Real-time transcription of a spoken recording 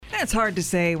It's hard to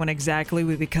say when exactly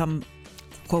we become,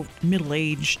 quote,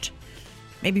 middle-aged.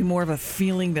 Maybe more of a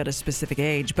feeling than a specific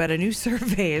age, but a new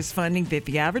survey is finding that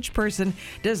the average person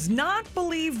does not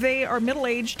believe they are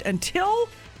middle-aged until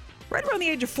right around the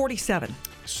age of 47.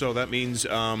 So that means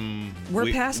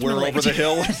we're past we're middle over age. the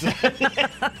hill.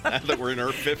 That we're in our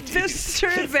 50s. This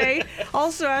survey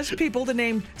also asked people to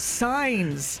name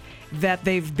signs that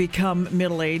they've become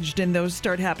middle-aged, and those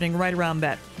start happening right around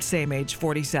that same age,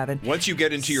 47. Once you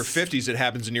get into your 50s, it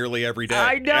happens nearly every day.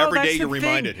 I know. Every that's day you're the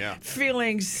reminded, thing. yeah.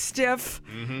 Feeling stiff,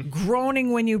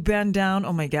 groaning when you bend down.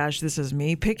 Oh my gosh, this is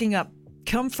me. Picking up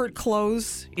comfort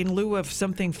clothes in lieu of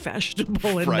something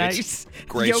fashionable and Right. nice.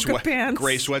 Gray Yoga pants.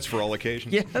 Gray sweats for all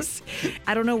occasions. Yes.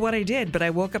 I don't know what I did, but I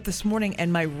woke up this morning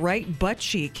and my right butt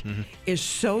cheek is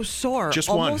so sore. Just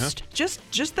one, huh?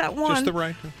 Just that one. Just the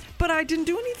right. But I didn't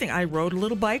do anything. I rode a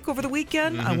little bike over the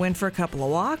weekend. I went for a couple of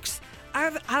walks.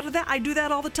 Out of that, I do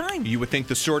that all the time. You would think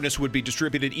the soreness would be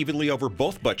distributed evenly over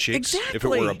both butt cheeks if it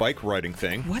Exactly. were a bike riding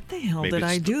thing. What the hell Maybe did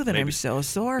I it's- do that I'm maybe- so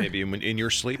sore? Maybe in your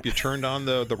sleep you turned on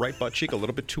the right butt cheek a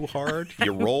little bit too hard.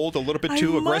 You rolled a little bit I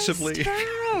too must aggressively.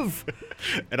 have.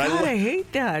 And God, I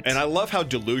hate that. And I love how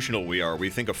delusional we are. We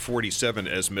think of 47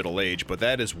 as middle age, but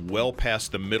that is well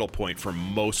past the middle point for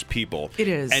most people. It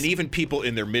is. And even people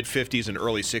in their mid 50s and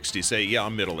early 60s say, "Yeah,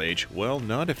 I'm middle age." Well,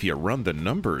 not if you run the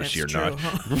numbers. That's You're true, not.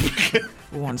 huh?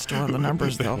 Who wants to run the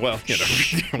numbers, though? Well,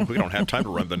 we don't have time to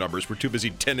run the numbers. We're too busy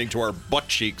tending to our butt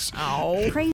cheeks. Ow.